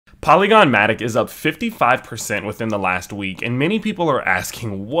Polygon Matic is up 55% within the last week, and many people are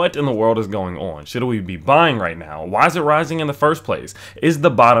asking what in the world is going on. Should we be buying right now? Why is it rising in the first place? Is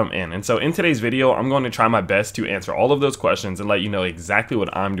the bottom in? And so in today's video, I'm going to try my best to answer all of those questions and let you know exactly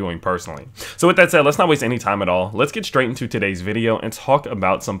what I'm doing personally. So with that said, let's not waste any time at all. Let's get straight into today's video and talk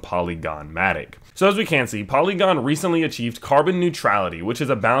about some Polygon Matic. So as we can see, Polygon recently achieved carbon neutrality, which is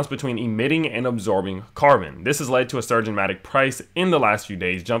a balance between emitting and absorbing carbon. This has led to a surge in Matic price in the last few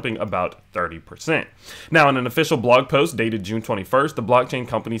days, jumping about 30%. Now, in an official blog post dated June 21st, the blockchain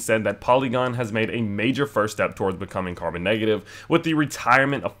company said that Polygon has made a major first step towards becoming carbon negative with the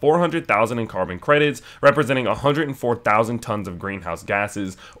retirement of 400,000 in carbon credits, representing 104,000 tons of greenhouse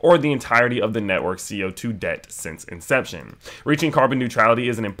gases, or the entirety of the network's CO2 debt since inception. Reaching carbon neutrality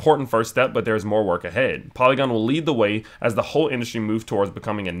is an important first step, but there is more work ahead. Polygon will lead the way as the whole industry moves towards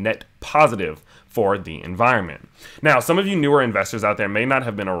becoming a net positive for the environment. Now, some of you newer investors out there may not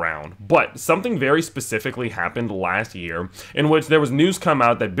have been around, but something very specifically happened last year in which there was news come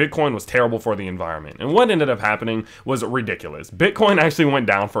out that Bitcoin was terrible for the environment. And what ended up happening was ridiculous. Bitcoin actually went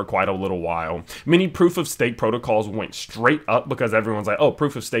down for quite a little while. Many proof of stake protocols went straight up because everyone's like, oh,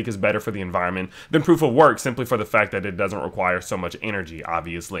 proof of stake is better for the environment than proof of work, simply for the fact that it doesn't require so much energy,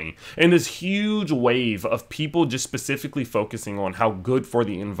 obviously. And this huge wave of people just specifically focusing on how good for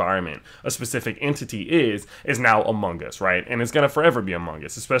the environment a specific entity is now among us, right? And it's going to forever be among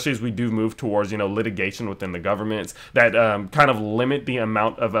us, especially as we do move towards, litigation within the governments that kind of limit the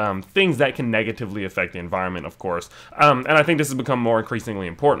amount of things that can negatively affect the environment, of course. And I think this has become more increasingly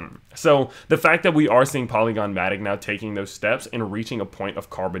important. So the fact that we are seeing Polygon Matic now taking those steps and reaching a point of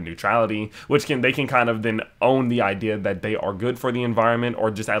carbon neutrality, which they can kind of then own the idea that they are good for the environment,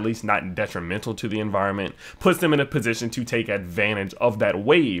 or just at least not detrimental to the environment, puts them in a position to take advantage of that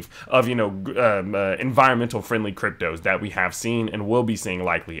wave of, environmental friendly cryptos that we have seen and will be seeing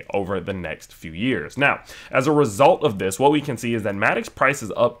likely over the next few years. Now, as a result of this, what we can see is that Matic's price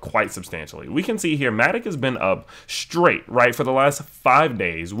is up quite substantially. We can see here Matic has been up straight, right, for the last 5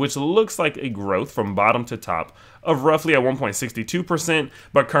 days, which looks like a growth from bottom to top of roughly at 1.62%,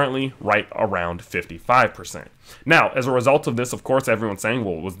 but currently right around 55%. Now, as a result of this, of course, everyone's saying,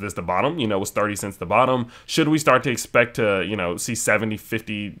 well, was this the bottom? Was 30 cents the bottom? Should we start to expect to, see 70,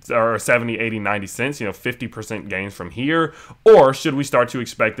 50, or 70, 80, 90 cents, 50% gains from here? Or should we start to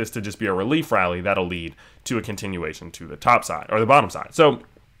expect this to just be a relief rally that'll lead to a continuation to the top side or the bottom side? So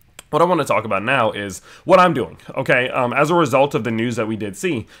what I want to talk about now is what I'm doing, okay? As a result of the news that we did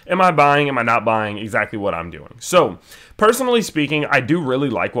see, am I buying, am I not buying, exactly what I'm doing? So, personally speaking, I do really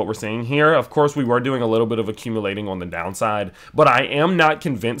like what we're seeing here. Of course, we were doing a little bit of accumulating on the downside, but I am not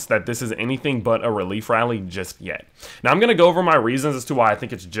convinced that this is anything but a relief rally just yet. Now, I'm going to go over my reasons as to why I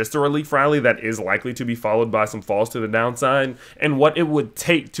think it's just a relief rally that is likely to be followed by some falls to the downside, and what it would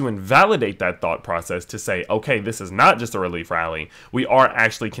take to invalidate that thought process to say, okay, this is not just a relief rally, we are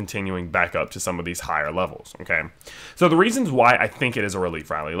actually continuing back up to some of these higher levels, okay? So the reasons why I think it is a relief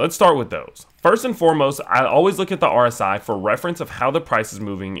rally, let's start with those. First and foremost, I always look at the RSI for reference of how the price is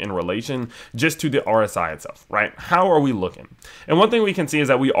moving in relation just to the RSI itself, right? How are we looking? And one thing we can see is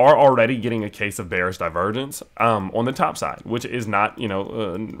that we are already getting a case of bearish divergence on the top side, which is not,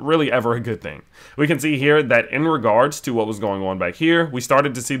 really ever a good thing. We can see here that in regards to what was going on back here, we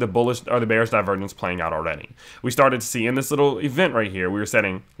started to see the bullish or the bearish divergence playing out already. We started to see in this little event right here, we were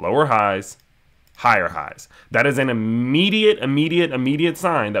setting lower highs, higher highs. That is an immediate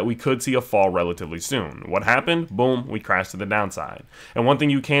sign that we could see a fall relatively soon. What happened? Boom, we crashed to the downside. And one thing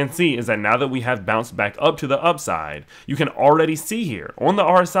you can see is that now that we have bounced back up to the upside, you can already see here on the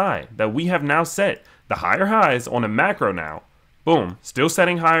RSI that we have now set the higher highs on a macro now. Boom, still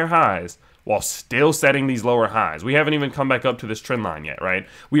setting higher highs while still setting these lower highs. We haven't even come back up to this trend line yet, right?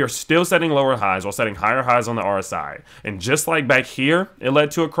 We are still setting lower highs while setting higher highs on the RSI. And just like back here, it led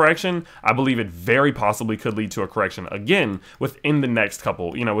to a correction, I believe it very possibly could lead to a correction again within the next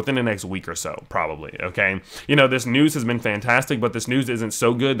couple, within the next week or so, probably, okay? This news has been fantastic, but this news isn't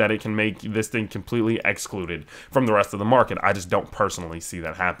so good that it can make this thing completely excluded from the rest of the market. I just don't personally see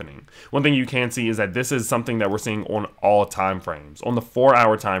that happening. One thing you can see is that this is something that we're seeing on all time frames, on the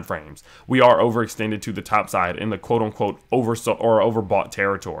 4-hour time frames. We are overextended to the top side in the quote-unquote overbought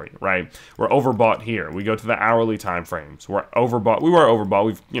territory, right? We're overbought here. We go to the hourly time frames. We're overbought. We were overbought.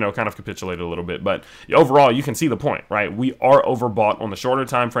 We've, kind of capitulated a little bit, but overall, you can see the point, right? We are overbought on the shorter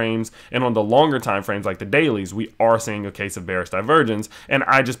time frames, and on the longer time frames, like the dailies, we are seeing a case of bearish divergence, and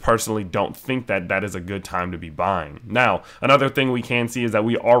I just personally don't think that that is a good time to be buying. Now, another thing we can see is that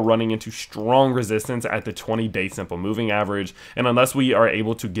we are running into strong resistance at the 20-day simple moving average, and unless we are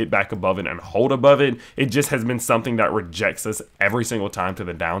able to get back above it and hold above it. It just has been something that rejects us every single time to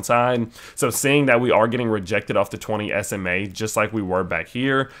the downside. So seeing that we are getting rejected off the 20 SMA just like we were back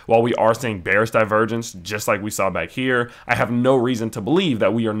here, while we are seeing bearish divergence just like we saw back here, I have no reason to believe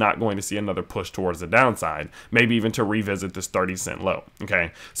that we are not going to see another push towards the downside, maybe even to revisit this 30-cent low.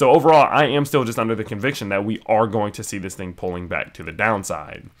 Okay, so overall I am still just under the conviction that we are going to see this thing pulling back to the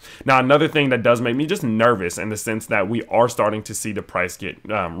downside. Now another thing that does make me just nervous in the sense that we are starting to see the price get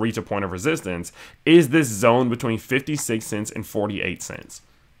reach a point of resistance is this zone between 56 cents and 48 cents.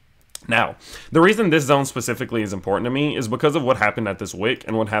 Now, the reason this zone specifically is important to me is because of what happened at this wick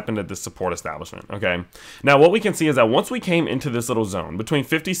and what happened at this support establishment, okay? Now, what we can see is that once we came into this little zone between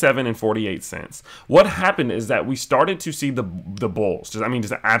 57 and 48 cents, what happened is that we started to see the bulls,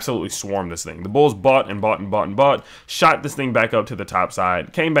 just absolutely swarm this thing. The bulls bought and bought and bought and bought, shot this thing back up to the top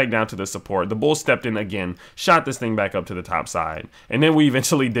side, came back down to the support. The bulls stepped in again, shot this thing back up to the top side. And then we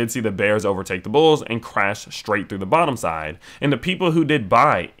eventually did see the bears overtake the bulls and crash straight through the bottom side. And the people who did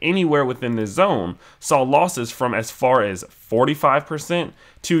buy anywhere within this zone saw losses from as far as 45%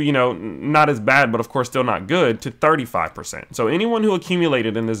 to, you know, not as bad, but of course still not good, to 35%. So anyone who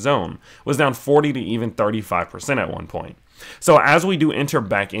accumulated in this zone was down 40 to even 35% at one point. So as we do enter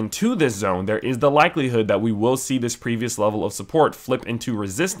back into this zone, there is the likelihood that we will see this previous level of support flip into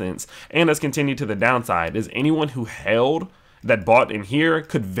resistance and us continue to the downside, as anyone who held that bought in here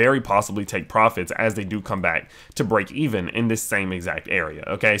could very possibly take profits as they do come back to break even in this same exact area.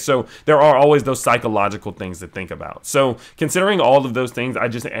 Okay, so there are always those psychological things to think about. So considering all of those things, I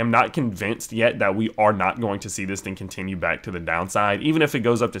just am not convinced yet that we are not going to see this thing continue back to the downside. Even if it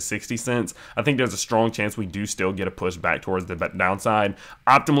goes up to 60 cents, I think there's a strong chance we do still get a push back towards the downside.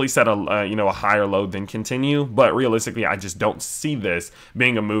 Optimally set a a higher low, then continue, but realistically I just don't see this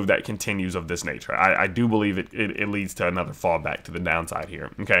being a move that continues of this nature. I do believe it leads to another fall back to the downside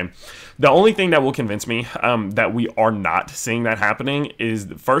here. Okay, the only thing that will convince me that we are not seeing that happening is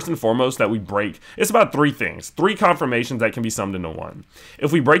first and foremost that we break. It's about three things, three confirmations that can be summed into one.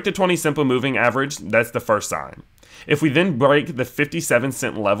 If we break the 20 simple moving average, that's the first sign. If we then break the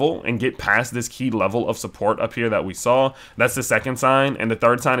 57-cent level and get past this key level of support up here that we saw, that's the second sign. And the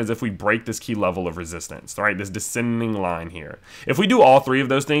third sign is if we break this key level of resistance, right? This descending line here. If we do all three of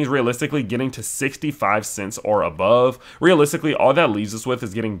those things, realistically getting to 65 cents or above, realistically all that leaves us with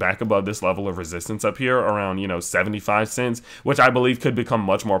is getting back above this level of resistance up here around, 75 cents, which I believe could become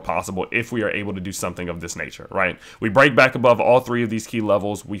much more possible if we are able to do something of this nature, right? We break back above all three of these key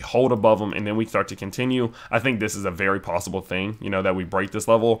levels, we hold above them, and then we start to continue. I think this is a very possible thing, that we break this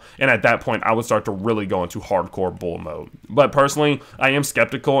level, and at that point I would start to really go into hardcore bull mode. But personally, I am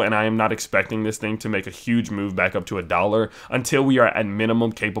skeptical, and I am not expecting this thing to make a huge move back up to $1 until we are at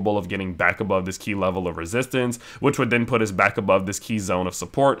minimum capable of getting back above this key level of resistance, which would then put us back above this key zone of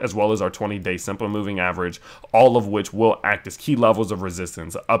support, as well as our 20-day simple moving average, all of which will act as key levels of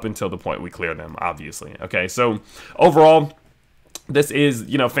resistance up until the point we clear them, obviously. Okay, so overall, this is,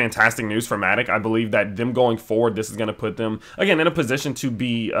 fantastic news for Matic. I believe that them going forward, this is going to put them, again, in a position to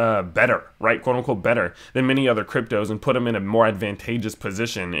be better, right? Quote unquote better than many other cryptos, and put them in a more advantageous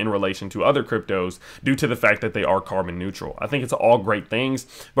position in relation to other cryptos due to the fact that they are carbon neutral. I think it's all great things,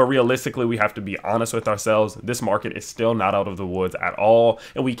 but realistically, we have to be honest with ourselves. This market is still not out of the woods at all,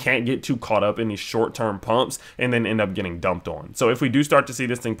 and we can't get too caught up in these short-term pumps and then end up getting dumped on. So if we do start to see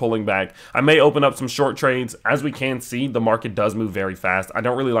this thing pulling back, I may open up some short trades. As we can see, the market does move very fast. I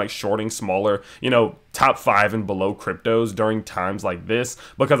don't really like shorting smaller, top 5 and below cryptos during times like this,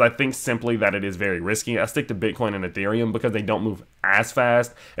 because I think simply that it is very risky. I stick to Bitcoin and Ethereum because they don't move as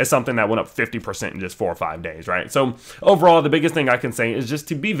fast as something that went up 50% in just 4 or 5 days, right? So overall, the biggest thing I can say is just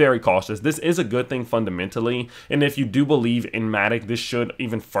to be very cautious. This is a good thing fundamentally, and if you do believe in Matic, this should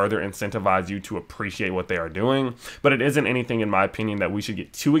even further incentivize you to appreciate what they are doing. But it isn't anything, in my opinion, that we should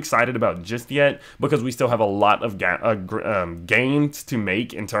get too excited about just yet, because we still have a lot of gains to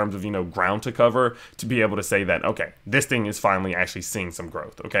make in terms of, ground to cover to be able to say that, okay, this thing is finally actually seeing some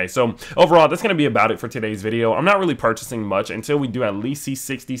growth. Okay, so overall, that's going to be about it for today's video. I'm not really purchasing much until we do at least see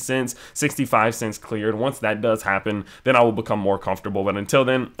 60 cents, 65 cents cleared. Once that does happen, then I will become more comfortable. But until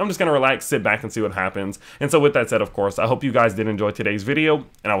then, I'm just going to relax, sit back, and see what happens. And so with that said, of course, I hope you guys did enjoy today's video,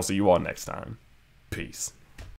 and I will see you all next time. Peace.